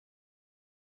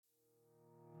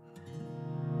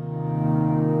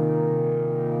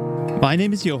My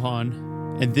name is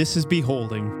Johan, and this is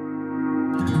Beholding.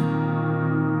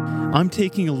 I'm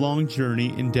taking a long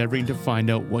journey endeavoring to find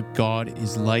out what God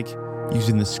is like,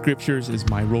 using the scriptures as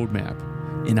my roadmap,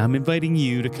 and I'm inviting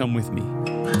you to come with me.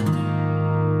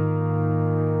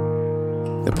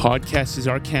 The podcast is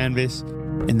our canvas,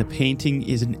 and the painting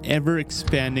is an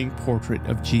ever-expanding portrait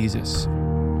of Jesus.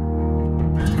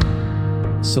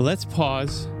 So let's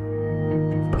pause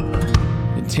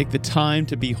and take the time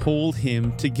to behold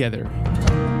him together.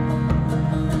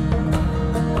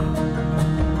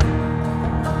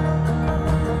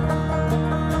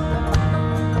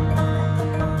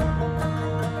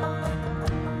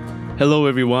 Hello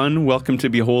everyone, welcome to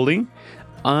Beholding.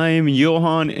 I'm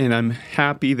Johan and I'm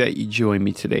happy that you joined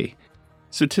me today.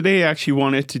 So today I actually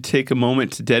wanted to take a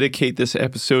moment to dedicate this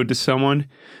episode to someone.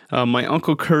 My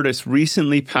Uncle Curtis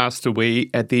recently passed away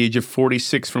at the age of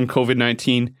 46 from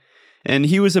COVID-19. And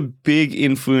he was a big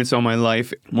influence on my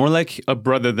life, more like a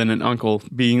brother than an uncle,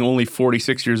 being only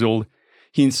 46 years old.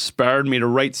 He inspired me to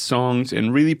write songs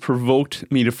and really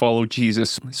provoked me to follow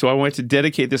Jesus. So I wanted to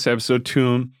dedicate this episode to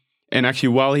him. And actually,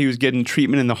 while he was getting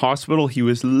treatment in the hospital, he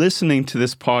was listening to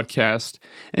this podcast,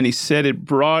 and he said it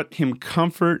brought him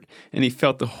comfort, and he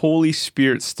felt the Holy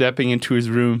Spirit stepping into his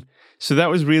room. So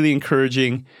that was really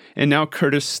encouraging. And now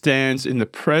Curtis stands in the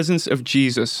presence of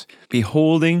Jesus,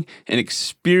 beholding and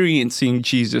experiencing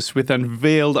Jesus with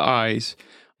unveiled eyes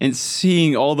and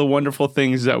seeing all the wonderful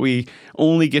things that we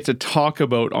only get to talk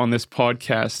about on this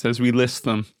podcast as we list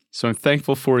them. So I'm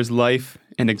thankful for his life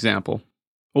and example.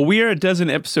 Well, we are a dozen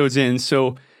episodes in,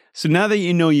 so now that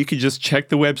you know, you can just check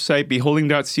the website,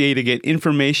 beholding.ca, to get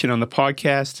information on the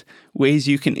podcast, ways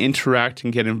you can interact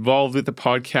and get involved with the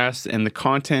podcast and the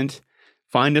content.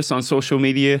 Find us on social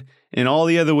media and all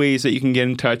the other ways that you can get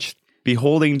in touch,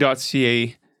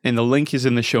 beholding.ca, and the link is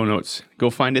in the show notes. Go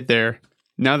find it there.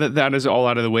 Now that that is all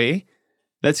out of the way,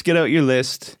 let's get out your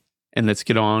list and let's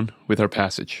get on with our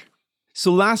passage.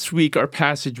 So last week, our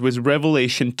passage was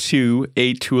Revelation 2,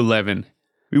 8-11.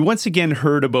 We once again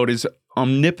heard about his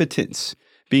omnipotence,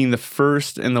 being the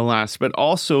first and the last, but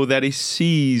also that he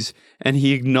sees and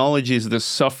he acknowledges the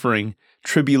suffering,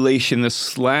 tribulation, the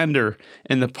slander,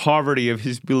 and the poverty of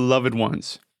his beloved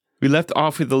ones. We left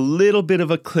off with a little bit of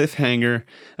a cliffhanger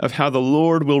of how the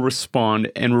Lord will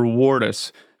respond and reward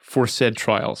us for said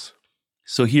trials.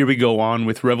 So here we go on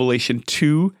with Revelation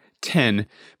 2:10,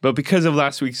 but because of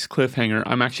last week's cliffhanger,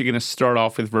 I'm actually going to start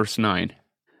off with verse 9.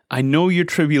 I know your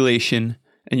tribulation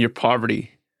and your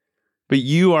poverty, but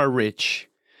you are rich,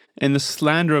 and the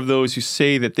slander of those who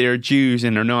say that they are Jews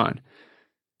and are not,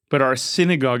 but are a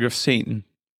synagogue of Satan.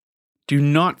 Do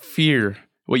not fear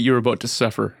what you are about to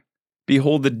suffer.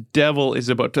 Behold, the devil is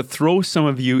about to throw some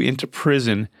of you into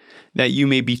prison, that you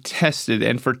may be tested,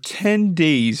 and for 10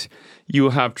 days you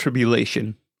will have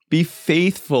tribulation. Be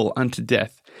faithful unto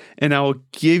death, and I will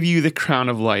give you the crown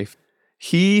of life.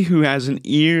 He who has an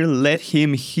ear, let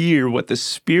him hear what the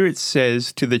Spirit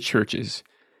says to the churches.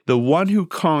 The one who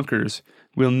conquers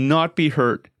will not be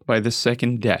hurt by the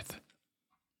second death.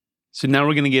 So now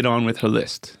we're going to get on with her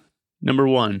list. Number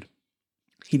 1,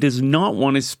 he does not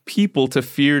want his people to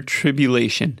fear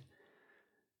tribulation.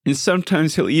 And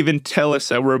sometimes he'll even tell us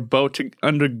that we're about to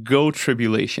undergo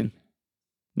tribulation.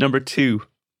 Number 2,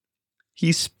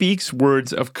 he speaks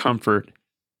words of comfort.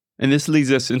 And this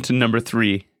leads us into number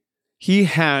 3. He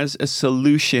has a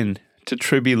solution to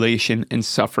tribulation and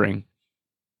suffering.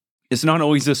 It's not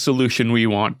always a solution we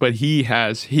want, but he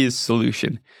has his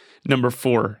solution. Number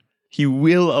 4, he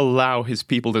will allow his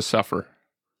people to suffer.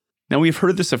 Now we've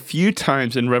heard this a few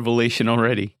times in Revelation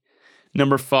already.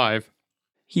 Number 5,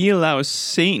 he allows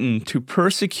Satan to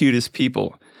persecute his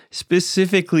people,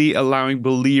 specifically allowing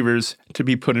believers to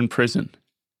be put in prison.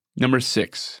 Number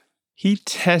 6, he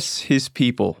tests his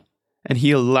people, and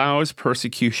he allows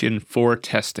persecution for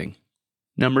testing.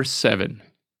 Number 7,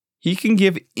 he can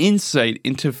give insight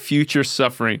into future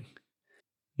suffering.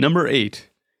 Number 8,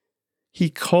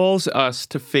 he calls us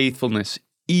to faithfulness,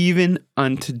 even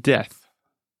unto death.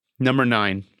 Number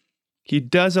 9, he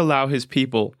does allow his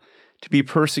people to be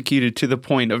persecuted to the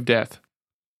point of death.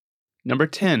 Number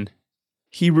 10,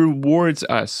 he rewards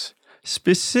us.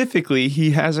 Specifically,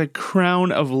 he has a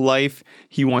crown of life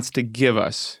he wants to give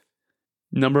us.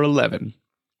 Number 11,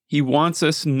 he wants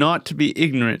us not to be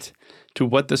ignorant to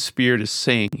what the Spirit is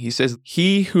saying. He says,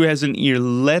 he who has an ear,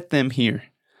 let them hear.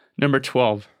 Number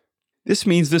 12, this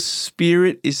means the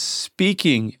Spirit is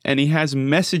speaking and he has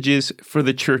messages for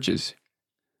the churches.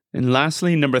 And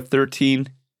lastly, number 13,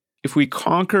 if we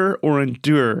conquer or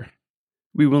endure,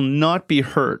 we will not be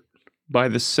hurt by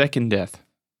the second death.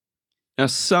 Now,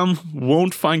 some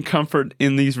won't find comfort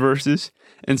in these verses,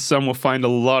 and some will find a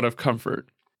lot of comfort.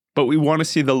 But we want to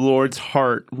see the Lord's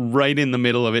heart right in the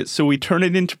middle of it, so we turn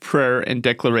it into prayer and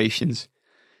declarations,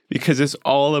 because it's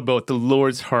all about the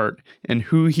Lord's heart and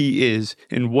who He is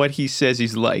and what He says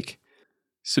He's like.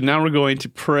 So now we're going to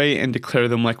pray and declare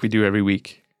them like we do every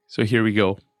week. So here we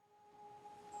go.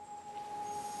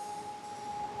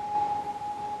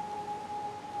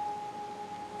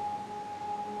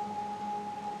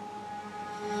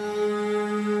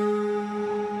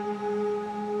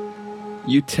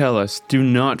 You tell us, do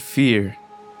not fear.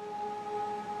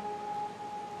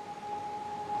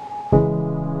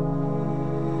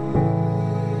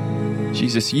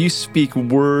 Jesus, you speak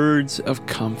words of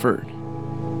comfort.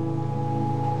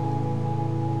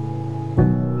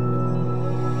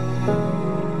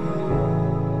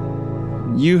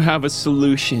 You have a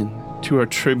solution to our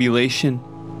tribulation,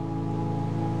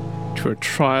 to our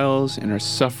trials and our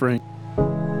suffering.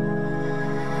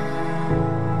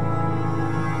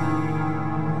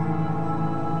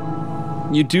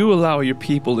 You do allow your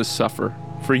people to suffer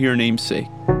for your name's sake.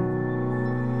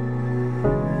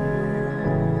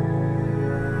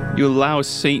 You allow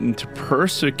Satan to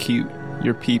persecute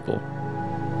your people.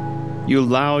 You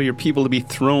allow your people to be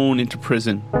thrown into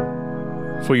prison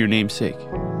for your name's sake.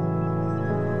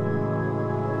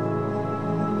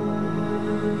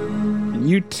 And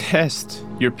you test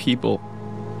your people.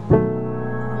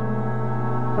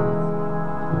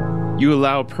 You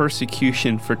allow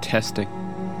persecution for testing,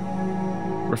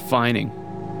 refining,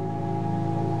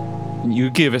 and you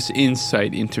give us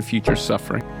insight into future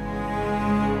suffering.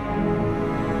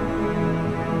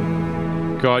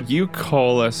 God, you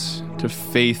call us to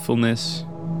faithfulness,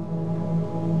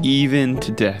 even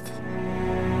to death.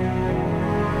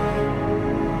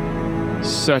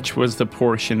 Such was the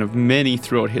portion of many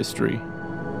throughout history.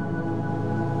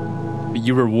 But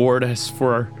you reward us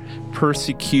for our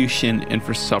persecution and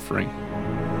for suffering.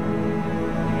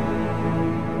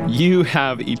 You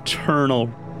have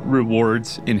eternal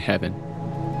rewards in heaven.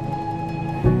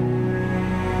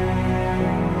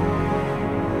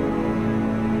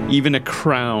 Even a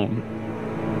crown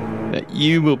that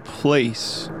you will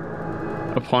place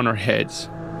upon our heads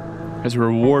as a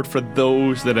reward for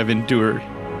those that have endured,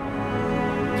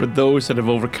 for those that have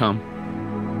overcome.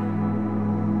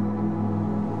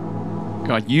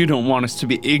 God, you don't want us to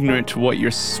be ignorant to what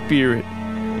your Spirit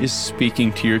is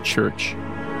speaking to your church.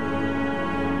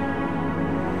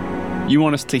 You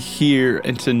want us to hear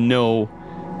and to know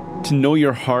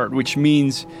your heart, which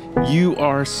means you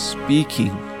are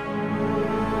speaking.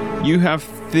 You have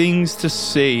things to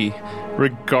say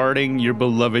regarding your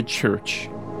beloved church,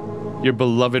 your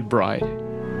beloved bride.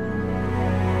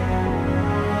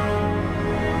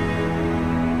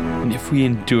 And if we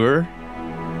endure,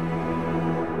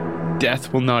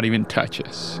 death will not even touch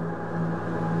us.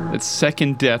 That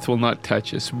second death will not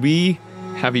touch us. We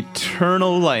have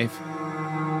eternal life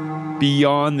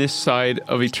beyond this side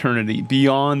of eternity,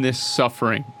 beyond this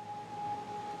suffering.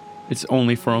 It's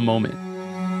only for a moment.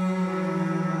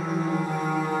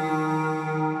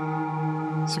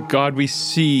 So God, we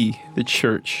see the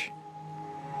church.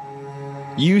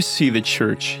 You see the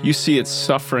church. You see its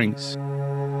sufferings.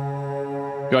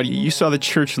 God, you saw the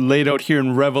church laid out here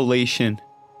in Revelation,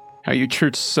 how your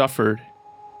church suffered.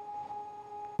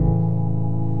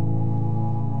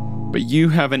 But you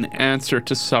have an answer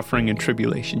to suffering and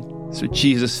tribulation. So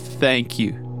Jesus, thank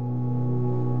you.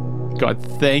 God,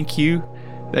 thank you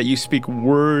that you speak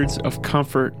words of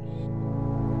comfort,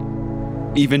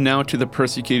 even now to the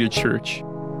persecuted church.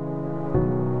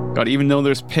 God, even though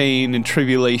there's pain and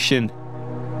tribulation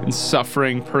and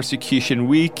suffering, persecution,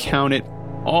 we count it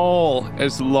all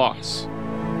as loss.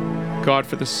 God,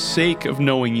 for the sake of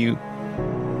knowing you,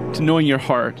 to knowing your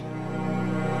heart,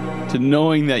 to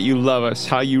knowing that you love us,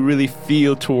 how you really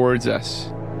feel towards us,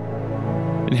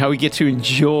 and how we get to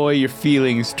enjoy your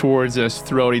feelings towards us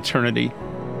throughout eternity.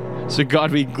 So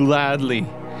God, we gladly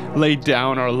lay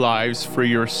down our lives for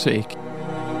your sake.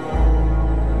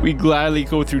 We gladly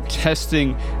go through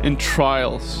testing and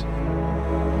trials,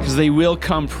 because they will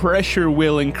come, pressure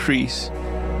will increase,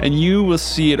 and you will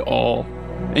see it all,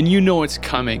 and you know it's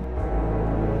coming.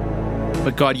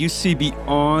 But God, you see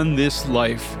beyond this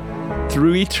life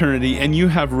through eternity, and you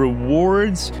have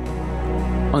rewards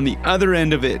on the other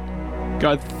end of it.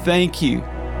 God, thank you.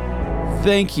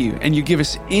 Thank you. And you give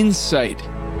us insight.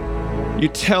 You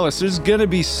tell us there's going to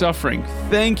be suffering.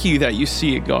 Thank you that you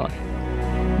see it, God.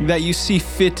 That you see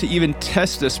fit to even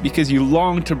test us because you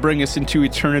long to bring us into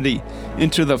eternity,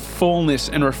 into the fullness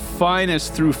and refine us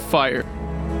through fire.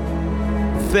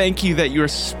 Thank you that you are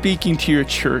speaking to your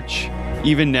church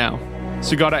even now.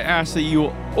 So God, I ask that you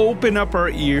will open up our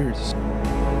ears.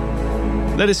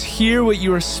 Let us hear what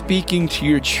you are speaking to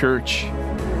your church.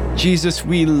 Jesus,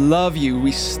 we love you.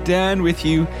 We stand with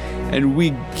you and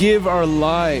we give our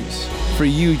lives for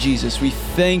you, Jesus. We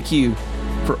thank you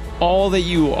for all that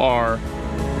you are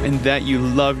and that you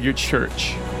love your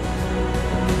church.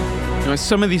 Now,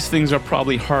 some of these things are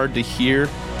probably hard to hear.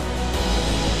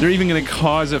 They're even going to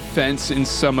cause offense in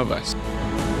some of us.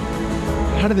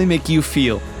 How do they make you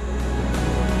feel?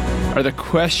 Are there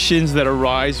questions that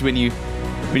arise when you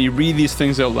read these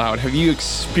things out loud? Have you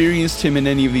experienced him in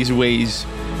any of these ways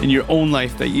in your own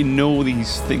life that you know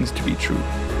these things to be true?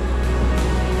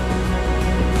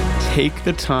 Take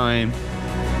the time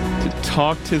to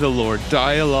talk to the Lord,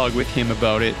 dialogue with him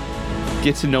about it,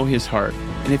 get to know his heart.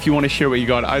 And if you want to share what you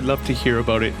got, I'd love to hear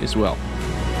about it as well.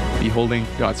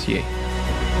 Beholding.ca.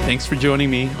 Thanks for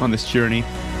joining me on this journey.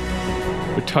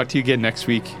 We'll talk to you again next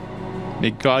week.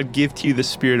 May God give to you the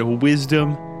spirit of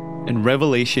wisdom and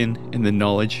revelation in the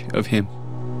knowledge of him.